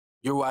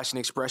You're watching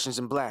Expressions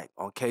in Black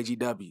on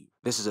KGW.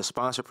 This is a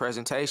sponsored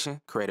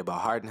presentation created by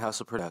Heart and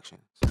Hustle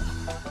Productions.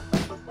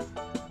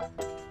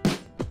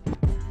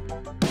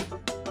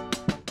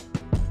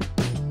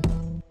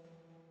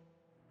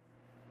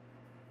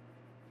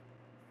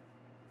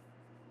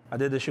 I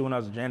did the shoe when I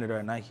was a janitor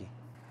at Nike.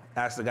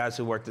 Asked the guys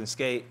who worked in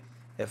skate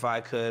if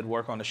I could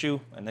work on the shoe,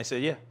 and they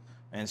said yeah.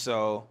 And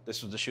so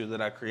this was the shoe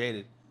that I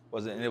created.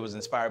 And it was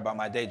inspired by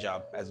my day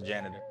job as a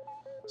janitor.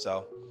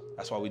 So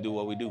that's why we do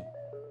what we do.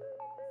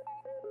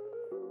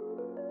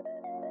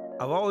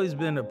 I've always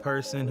been a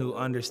person who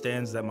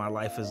understands that my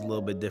life is a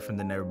little bit different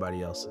than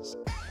everybody else's.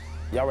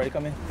 Y'all ready to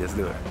come in? Let's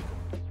do it.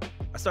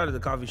 I started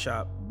the coffee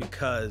shop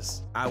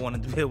because I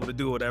wanted to be able to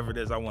do whatever it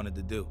is I wanted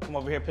to do. Come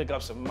over here, pick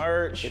up some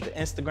merch, get the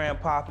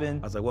Instagram popping.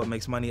 I was like, what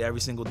makes money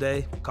every single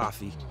day?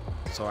 Coffee.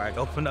 So I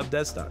opened up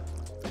Deadstock.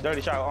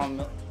 Dirty chocolate almond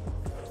milk.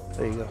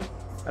 There you go.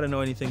 I didn't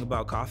know anything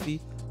about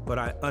coffee, but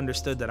I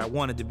understood that I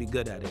wanted to be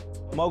good at it.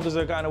 Mochas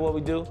are kind of what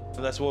we do.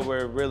 That's what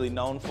we're really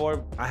known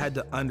for. I had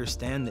to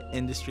understand the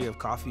industry of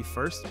coffee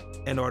first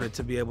in order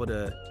to be able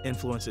to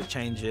influence it,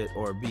 change it,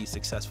 or be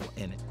successful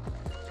in it.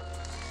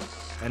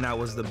 And that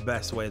was the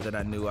best way that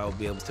I knew I would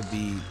be able to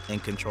be in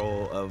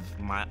control of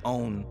my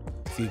own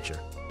future.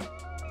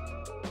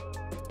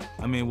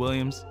 I'm Ian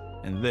Williams,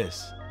 and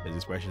this is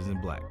Expressions in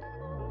Black.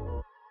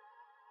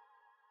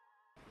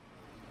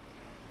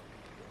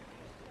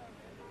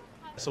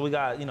 So we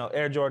got,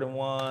 Air Jordan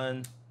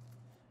 1,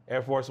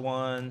 Air Force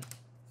 1,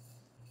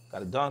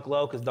 got a Dunk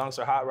Low, because Dunks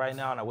are hot right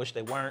now, and I wish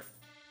they weren't.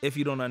 If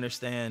you don't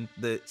understand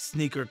the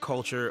sneaker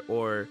culture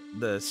or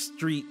the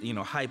street,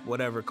 hype,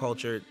 whatever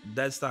culture,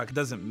 Deadstock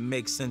doesn't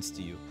make sense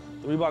to you.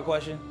 The Reebok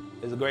Question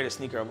is the greatest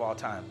sneaker of all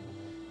time.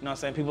 You know what I'm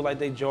saying? People like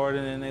they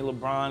Jordan and they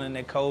LeBron and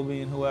they Kobe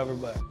and whoever,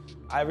 but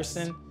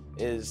Iverson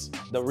is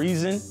the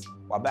reason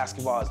why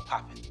basketball is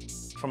popping,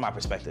 from my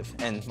perspective,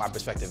 and my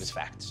perspective is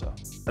fact, so.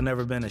 I've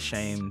never been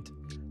ashamed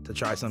to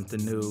try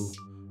something new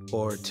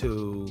or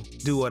to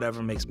do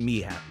whatever makes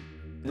me happy.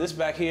 This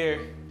back here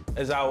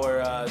is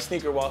our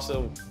sneaker wall,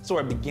 so that's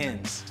where it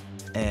begins.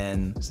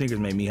 And sneakers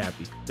make me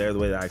happy. They're the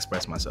way that I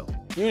express myself.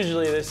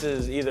 Usually this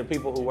is either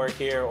people who work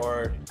here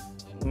or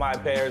my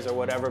pairs or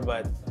whatever,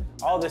 but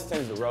all this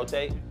tends to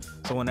rotate.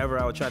 So whenever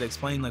I would try to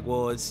explain, like,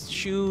 well, it's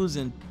shoes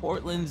and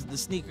Portland's the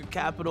sneaker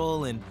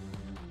capital and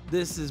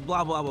this is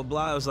blah, blah, blah,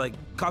 blah. I was like,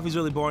 coffee's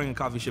really boring and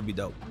coffee should be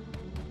dope.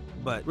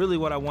 But really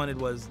what I wanted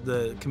was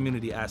the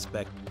community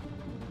aspect.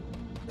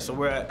 So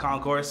we're at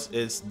Concourse.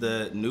 It's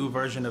the new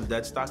version of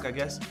Deadstock, I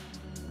guess.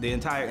 The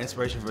entire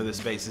inspiration for this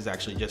space is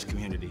actually just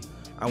community.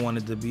 I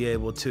wanted to be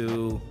able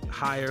to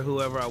hire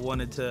whoever I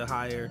wanted to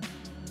hire,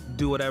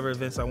 do whatever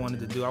events I wanted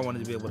to do. I wanted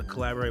to be able to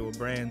collaborate with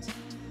brands,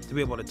 to be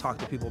able to talk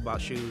to people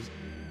about shoes.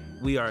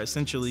 We are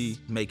essentially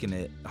making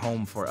it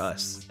home for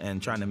us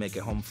and trying to make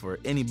it home for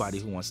anybody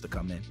who wants to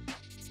come in.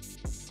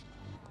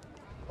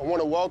 I want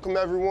to welcome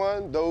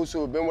everyone, those who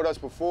have been with us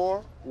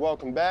before,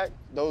 welcome back.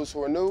 Those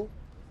who are new,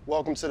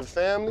 welcome to the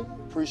family.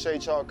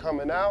 Appreciate y'all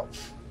coming out.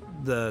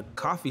 The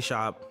coffee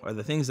shop, or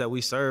the things that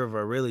we serve,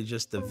 are really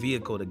just the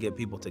vehicle to get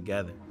people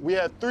together. We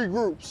have 3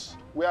 groups.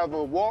 We have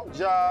a walk,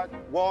 jog,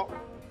 walk.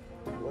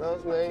 What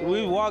else, man?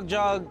 We walk,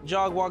 jog,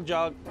 jog, walk,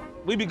 jog.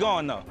 We be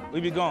going, though. We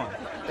be going.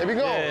 They be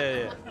going?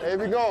 Yeah. They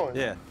be going?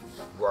 Yeah.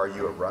 Well, are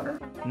you a runner?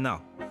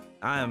 No,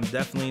 I am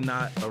definitely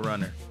not a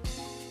runner.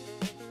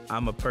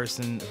 I'm a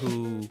person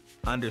who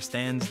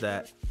understands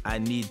that I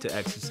need to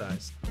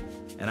exercise.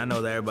 And I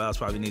know that everybody else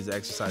probably needs to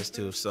exercise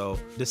too, so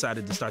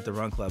decided to start the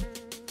run club.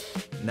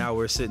 Now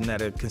we're sitting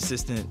at a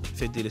consistent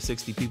 50 to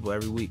 60 people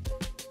every week.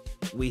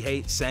 We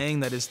hate saying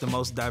that it's the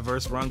most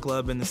diverse run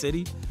club in the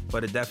city,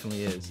 but it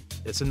definitely is.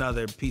 It's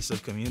another piece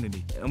of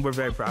community, and we're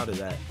very proud of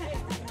that.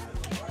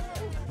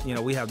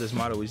 We have this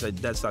motto, we say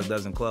Deadstock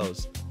doesn't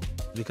close,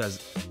 because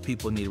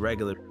people need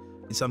regular.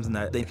 It's something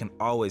that they can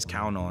always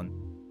count on.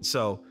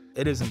 So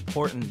it is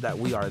important that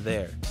we are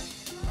there.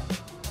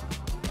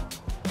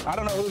 I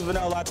don't know whose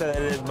vanilla latte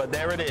that is, but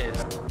there it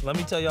is. Let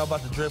me tell y'all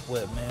about the drip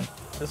whip, man.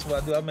 This is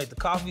what I do. I make the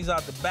coffees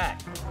out the back.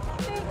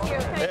 Thank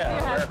you.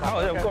 Yeah. Oh,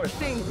 yeah, of course.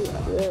 Thank you.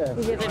 Yeah.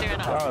 You guys are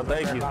doing awesome. Oh,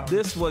 thank you.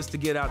 This was to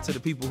get out to the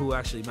people who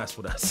actually mess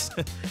with us.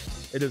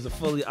 It is a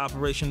fully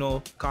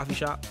operational coffee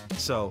shop,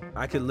 so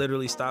I could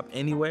literally stop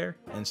anywhere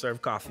and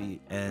serve coffee,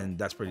 and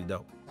that's pretty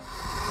dope.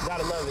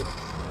 Gotta love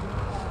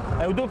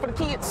it. And we do it for the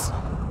kids.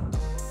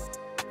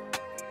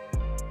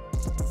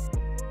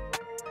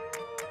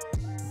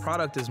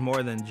 Product is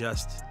more than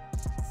just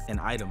an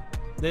item.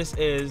 This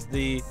is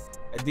the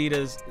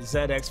Adidas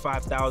ZX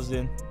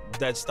 5000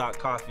 Deadstock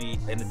Coffee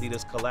and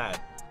Adidas collab.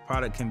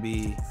 Product can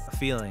be a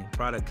feeling,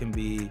 product can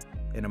be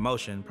an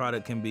emotion,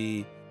 product can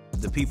be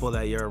the people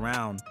that you're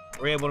around.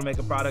 We're able to make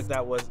a product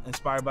that was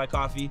inspired by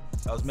coffee,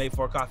 that was made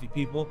for coffee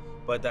people,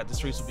 but that the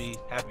streets will be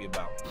happy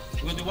about.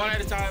 We're gonna do one at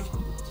a time,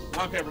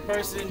 one pair per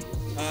person.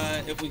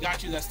 If we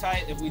got you, that's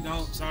tight. If we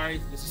don't,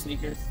 sorry, this is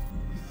sneaker.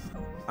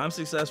 I'm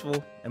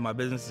successful and my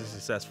business is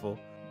successful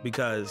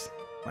because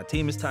my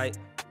team is tight.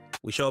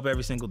 We show up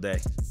every single day.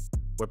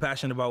 We're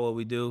passionate about what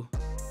we do,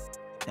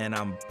 and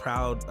I'm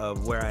proud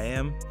of where I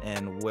am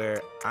and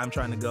where I'm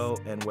trying to go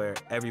and where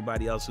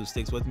everybody else who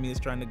sticks with me is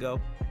trying to go.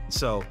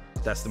 So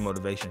that's the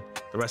motivation.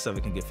 The rest of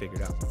it can get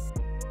figured out.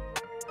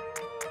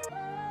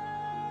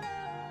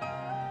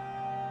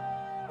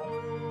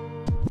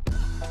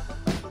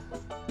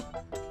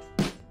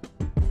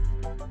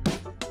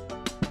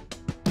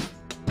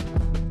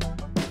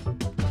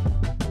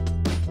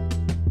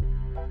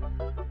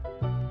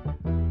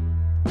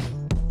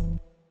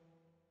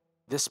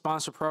 This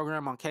sponsor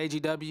program on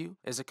KGW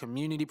is a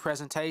community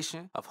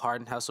presentation of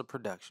Hard and Hustle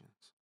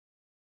Productions.